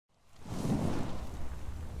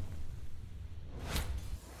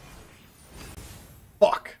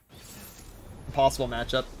possible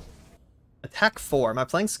matchup. Attack 4. Am I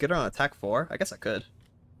playing Skitter on attack 4? I guess I could.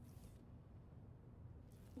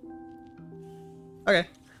 Okay.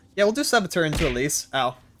 Yeah, we'll do Saboteur into Elise.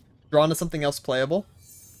 Ow. Draw into something else playable.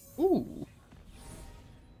 Ooh.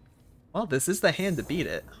 Well, this is the hand to beat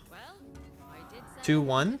it.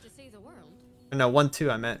 2-1? No, 1-2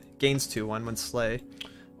 I meant. Gains 2-1 when Slay.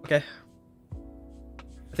 Okay.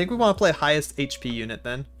 I think we want to play highest HP unit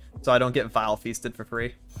then, so I don't get Vile Feasted for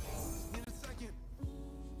free.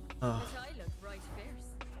 Oh.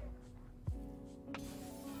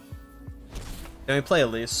 Can we play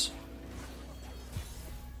Elise?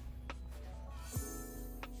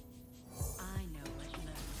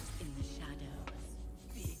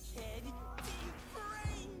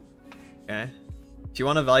 Okay. If you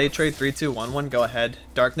want to value trade 3-2-1-1, go ahead.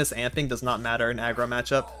 Darkness amping does not matter in aggro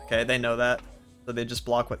matchup. Okay, they know that. So they just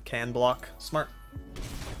block what can block. Smart.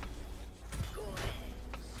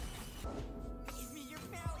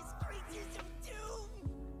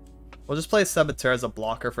 We'll just play Saboteur as a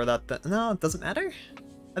blocker for that. No, it doesn't matter.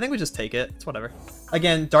 I think we just take it. It's whatever.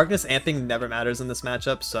 Again, Darkness amping never matters in this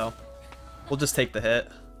matchup, so we'll just take the hit.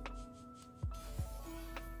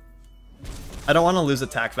 I don't want to lose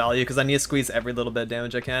attack value because I need to squeeze every little bit of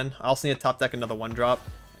damage I can. I also need to top deck another 1-drop.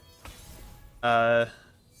 No.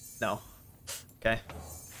 Okay.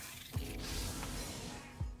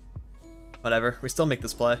 Whatever. We still make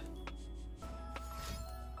this play.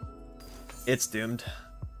 It's doomed.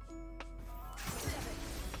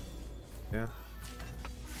 Yeah.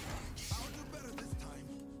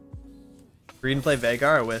 Green play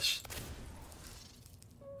Veigar, I wish.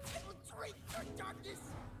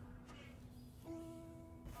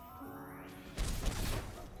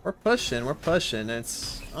 We're pushing.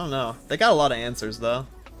 It's, I don't know. They got a lot of answers though.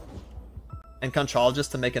 And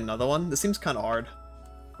Conchologist to make another one? This seems kind of hard.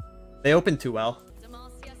 They opened too well.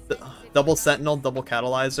 Double Sentinel, double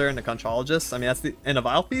Catalyzer, and a Conchologist. I mean, that's and a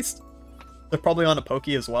Vile Feast? They're probably on a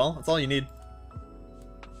Pokey as well. That's all you need.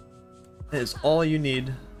 That is all you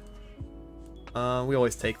need. We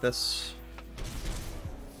always take this.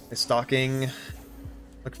 Stalking.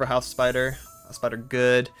 Look for House Spider. House Spider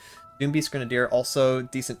good. Doombeast Grenadier also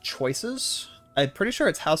decent choices. I'm pretty sure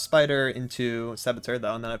it's House Spider into Saboteur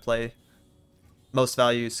though, and then I play most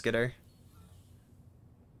value Skitter.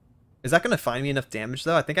 Is that going to find me enough damage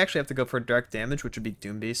though? I think I actually have to go for direct damage, which would be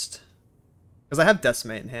Doombeast. Because I have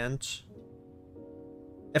Decimate in hand.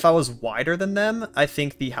 If I was wider than them, I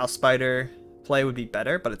think the House Spider play would be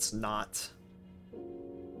better, but it's not.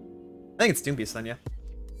 I think it's Doombeast then, yeah.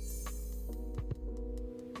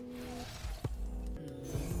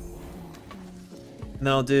 And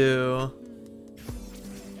then I'll do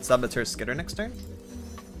Saboteur Skitter next turn.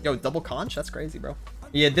 Yo, double conch? That's crazy, bro.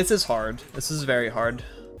 Yeah, this is hard. This is very hard.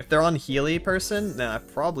 If they're on Healy person, then I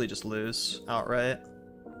probably just lose outright.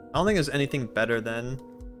 I don't think there's anything better than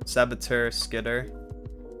Saboteur Skitter.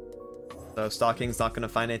 So Stalking's not going to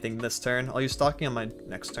find anything this turn. I'll use Stalking on my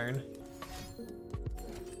next turn.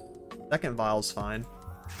 Second Vial's fine.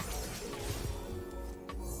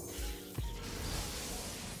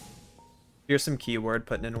 Here's some keyword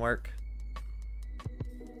putting in work.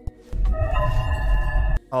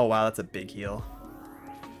 Oh wow, that's a big heal.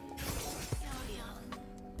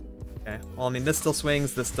 Okay, well I mean this still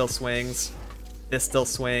swings, this still swings, this still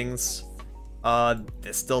swings,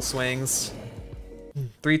 this still swings.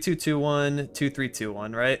 3-2-2-1,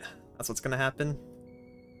 2-3-2-1, right? That's what's gonna happen.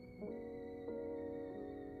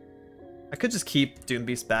 I could just keep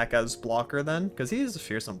Doombeast back as blocker then, because he's a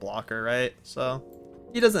fearsome blocker, right? So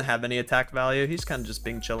he doesn't have any attack value. He's kind of just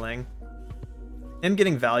being chilling. Him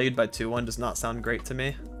getting valued by 2-1 does not sound great to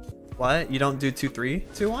me. What? You don't do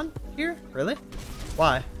 2-3-2-1 here? Really?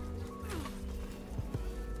 Why?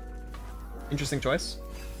 Interesting choice.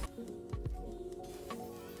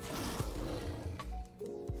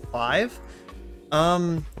 5?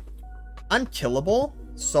 I'm killable,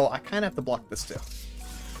 so I kind of have to block this too.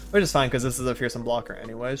 Which is fine, because this is a fearsome blocker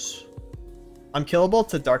anyways. I'm killable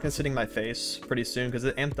to Darkness hitting my face pretty soon, because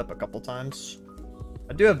it amped up a couple times.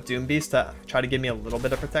 I do have Doombeast to try to give me a little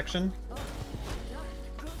bit of protection.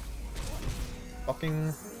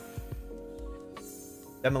 Fucking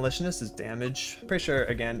Demolitionist is damage. Pretty sure,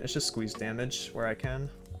 again, it's just squeeze damage where I can.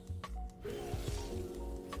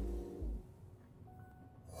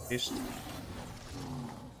 East.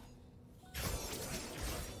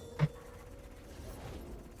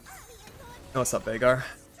 Oh, what's up, Veigar?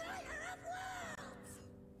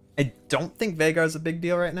 I don't think Veigar's a big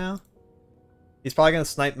deal right now. He's probably gonna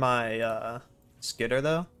snipe my Skitter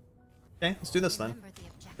though. Okay, let's do this then.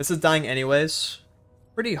 This is dying anyways.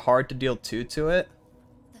 Pretty hard to deal 2 to it.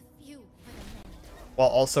 while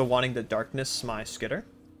also wanting to darkness my Skitter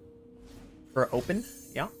for open.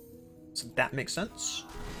 Yeah, so that makes sense.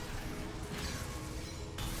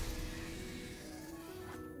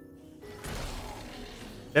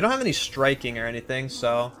 They don't have any striking or anything,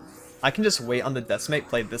 so I can just wait on the Decimate,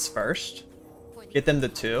 play this first, get them to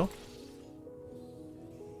 2.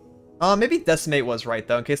 Maybe Decimate was right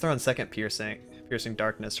though, in case they're on second Piercing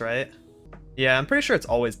Darkness, right? Yeah, I'm pretty sure it's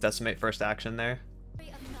always Decimate first action there.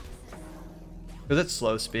 Because it's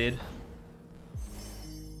slow speed.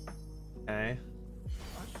 Okay.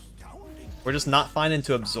 We're just not fine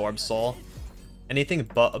into Absorb Soul. Anything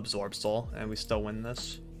but Absorb Soul, and we still win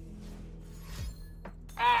this.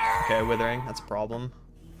 Okay, Withering, that's a problem.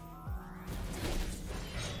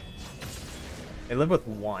 They live with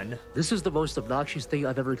 1. This is the most obnoxious thing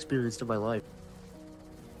I've ever experienced in my life.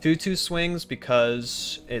 2/2 swings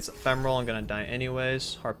because it's ephemeral. I'm gonna die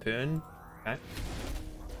anyways. Harpoon. Okay.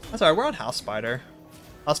 That's alright, we're on House Spider.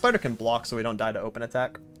 House Spider can block so we don't die to open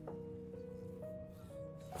attack.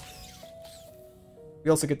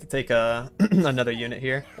 We also get to take another unit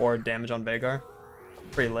here, or damage on Vhagar.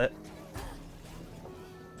 Pretty lit.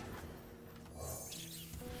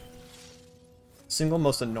 Single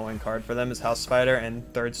most annoying card for them is House Spider and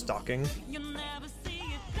third Stalking.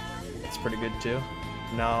 It's pretty good too.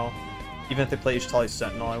 No. Even if they play Ishtali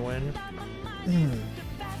Sentinel, I win.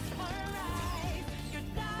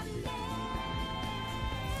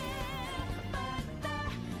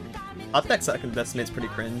 Hot deck second Decimate's pretty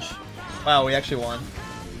cringe. Wow, we actually won.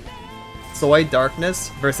 Soy Darkness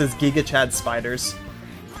versus Giga Chad Spiders.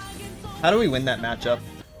 How do we win that matchup?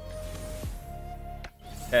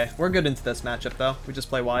 Okay, we're good into this matchup though. We just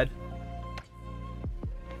play wide.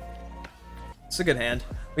 It's a good hand.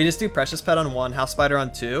 We just do Precious Pet on 1, House Spider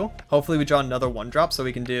on 2. Hopefully we draw another 1-drop so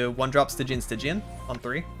we can do 1-drop Stygian Stygian on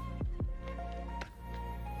 3.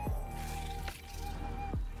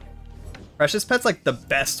 Precious Pet's like the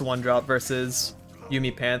best 1-drop versus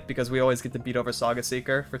Yuumi Panth because we always get to beat over Saga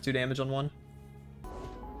Seeker for 2 damage on 1.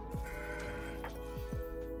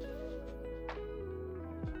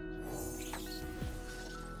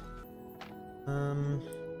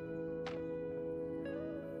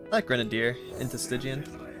 I like Grenadier into Stygian.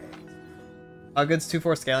 Good's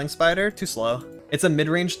 2/4 Scaling Spider, too slow. It's a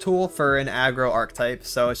mid-range tool for an aggro archetype,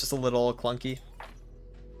 so it's just a little clunky.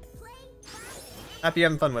 Happy you're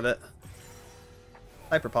having fun with it.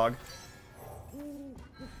 Hyperpog.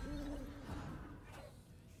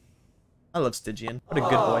 I love Stygian. What a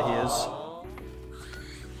good boy he is.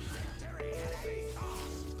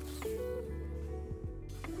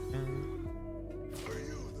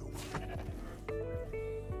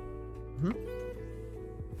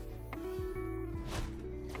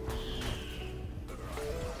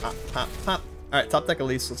 Pop, pop, pop. Alright, top deck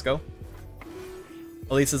Elise, let's go.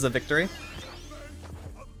 Elise is a victory.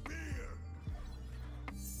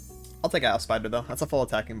 I'll take House Spider though, that's a full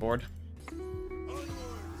attacking board.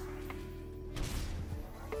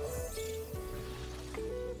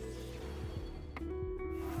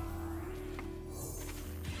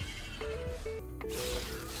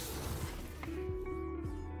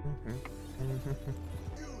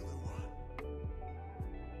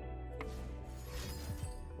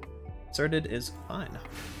 Inserted is fine.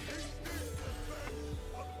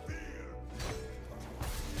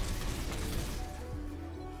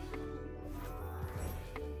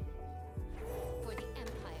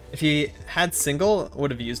 If he had single,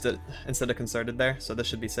 would have used it instead of concerted there, so this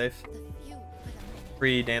should be safe.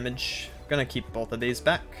 3 damage. Gonna keep both of these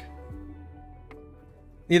back.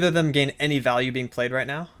 Neither of them gain any value being played right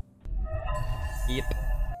now. Yep.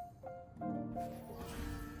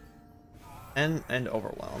 And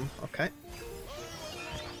Overwhelm. Okay.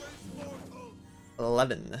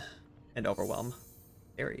 11 and Overwhelm.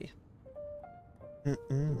 Very.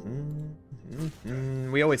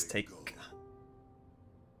 We always take.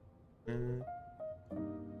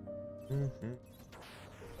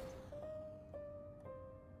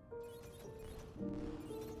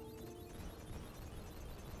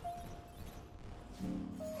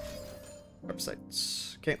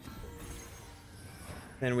 Websites. Okay.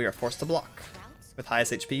 Then we are forced to block with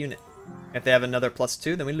highest HP unit. If they have another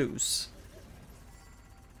 +2, then we lose.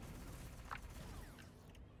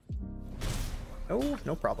 Oh,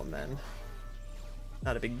 no problem then.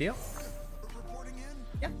 Not a big deal.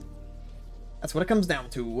 Yeah. That's what it comes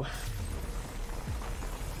down to.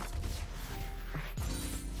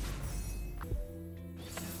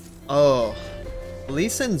 Oh.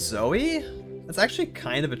 Leesin Zoe? That's actually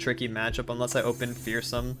kind of a tricky matchup unless I open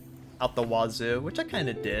Fearsome out the wazoo, which I kind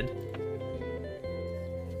of did.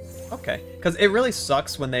 Okay, because it really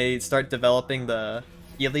sucks when they start developing the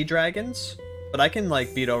Healy dragons, But I can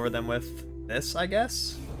like beat over them with this, I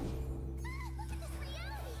guess.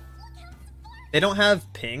 They don't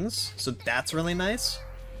have pings, so that's really nice.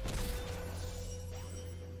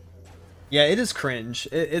 Yeah, it is cringe.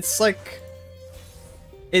 It's like...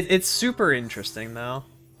 It's super interesting, though.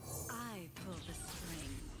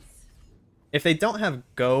 If they don't have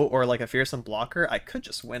Go or like a fearsome blocker, I could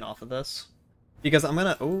just win off of this. Because I'm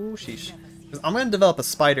gonna... Oh, sheesh. Because I'm gonna develop a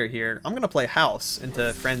spider here. I'm gonna play House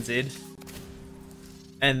into Frenzied.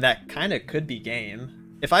 And that kind of could be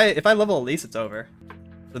game. If I level Elise, it's over.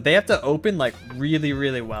 But they have to open like really,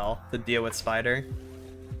 really well to deal with Spider.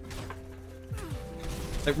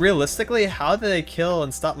 Like realistically, how do they kill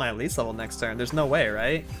and stop my Elise level next turn? There's no way,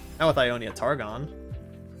 right? Not with Ionia Targon.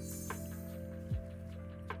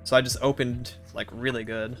 So I just opened like really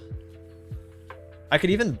good. I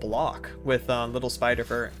could even block with Little Spider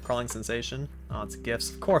for Crawling Sensation. Oh, it's gifts.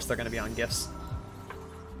 Of course they're gonna be on gifts.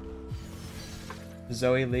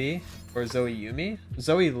 Zoe Lee or Zoe Yumi?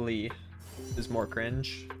 Zoe Lee is more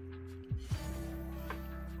cringe.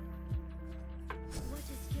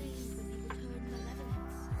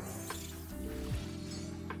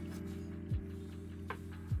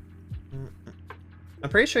 I'm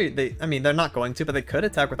pretty sure I mean, they're not going to, but they could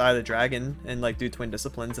attack with Eye of the Dragon and like do Twin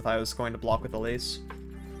Disciplines if I was going to block with Elise.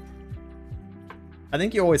 I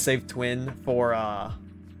think you always save Twin for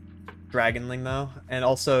Dragonling though, and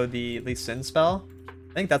also the Leesin spell.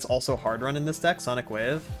 I think that's also hard run in this deck, Sonic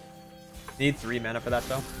Wave. You need 3 mana for that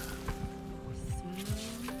though.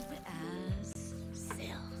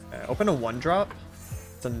 Okay, open a 1-drop.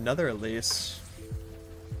 It's another Elise.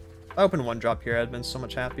 If I open 1-drop here, I'd been so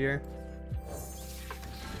much happier.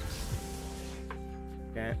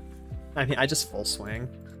 Okay. I mean, I just full swing.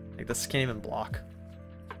 Like, this can't even block.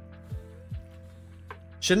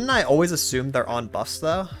 Shouldn't I always assume they're on buffs,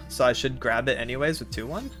 though? So I should grab it anyways with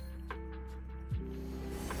 2-1?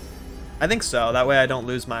 I think so. That way I don't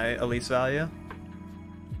lose my Elise value.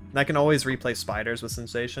 And I can always replay Spiders with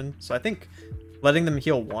Sensation. So I think letting them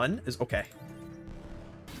heal 1 is okay.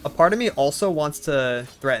 A part of me also wants to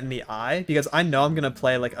threaten the Eye, because I know I'm going to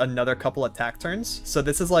play, like, another couple attack turns. So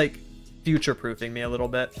this is, like, future-proofing me a little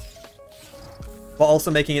bit. While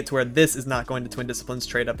also making it to where this is not going to Twin Disciplines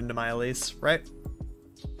trade up into my Elise, right?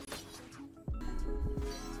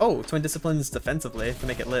 Oh, Twin Disciplines defensively to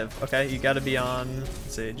make it live. Okay, you gotta be on...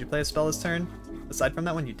 Let's see, did you play a spell this turn? Aside from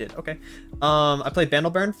that one, you did. Okay. I played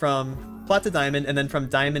Vandalburn from Plat to Diamond, and then from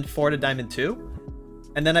Diamond 4 to Diamond 2.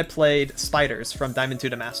 And then I played Spiders from Diamond 2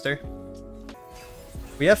 to Master.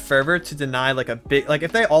 We have Fervor to deny like a big... Like,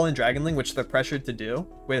 if they all in Dragonling, which they're pressured to do,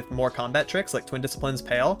 with more combat tricks, like Twin Disciplines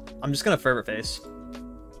Pale, I'm just gonna Fervor Face.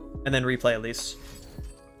 And then replay Elise.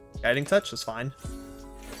 Guiding Touch is fine.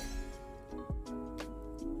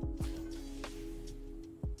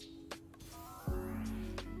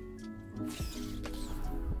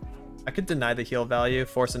 I could deny the heal value,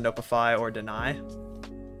 force a Nopify, or deny.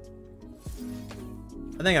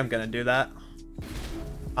 I think I'm gonna do that.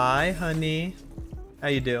 Hi, honey. How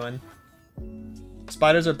you doing?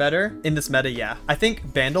 Spiders are better in this meta, yeah. I think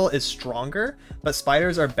Vandal is stronger, but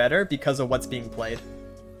Spiders are better because of what's being played.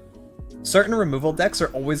 Certain removal decks are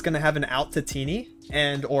always gonna have an out to Teeny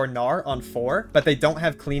and or Gnar on 4, but they don't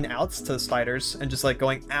have clean outs to Spiders and just like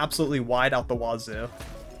going absolutely wide out the wazoo.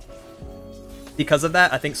 Because of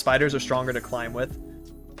that, I think Spiders are stronger to climb with.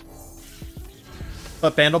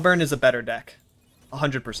 But Vandalburn is a better deck.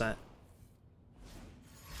 100%.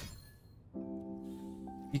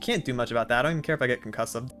 You can't do much about that. I don't even care if I get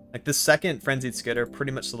concussive. Like, this second Frenzied Skitter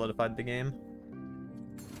pretty much solidified the game.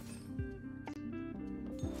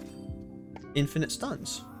 Infinite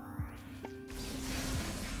stuns.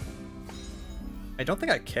 I don't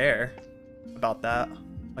think I care about that,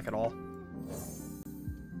 like, at all.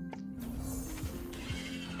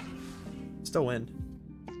 Still win.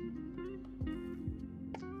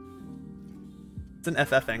 It's an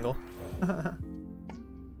FF angle.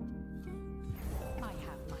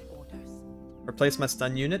 Replace my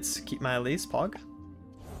stun units, keep my Elise, Pog.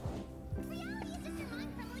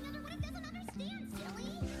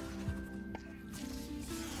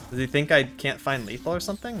 Does he think I can't find lethal or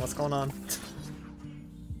something? What's going on?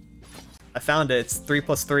 I found it, it's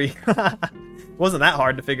 3+3. Wasn't that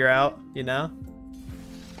hard to figure out, you know?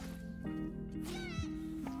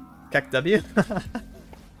 Keck W?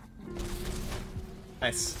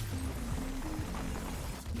 Nice.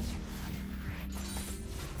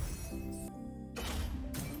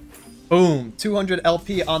 Boom! 200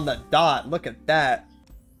 LP on the dot. Look at that.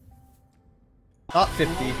 Top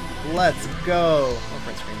 50. Let's go. Oh,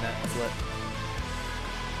 print screen that. That's lit.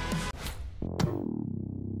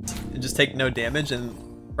 And just take no damage and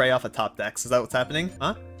Spray off a top decks. Is that what's happening?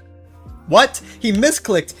 Huh? What? He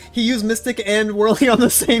misclicked. He used Mystic and Whirly on the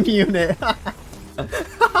same unit.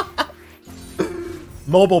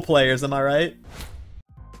 Mobile players, am I right?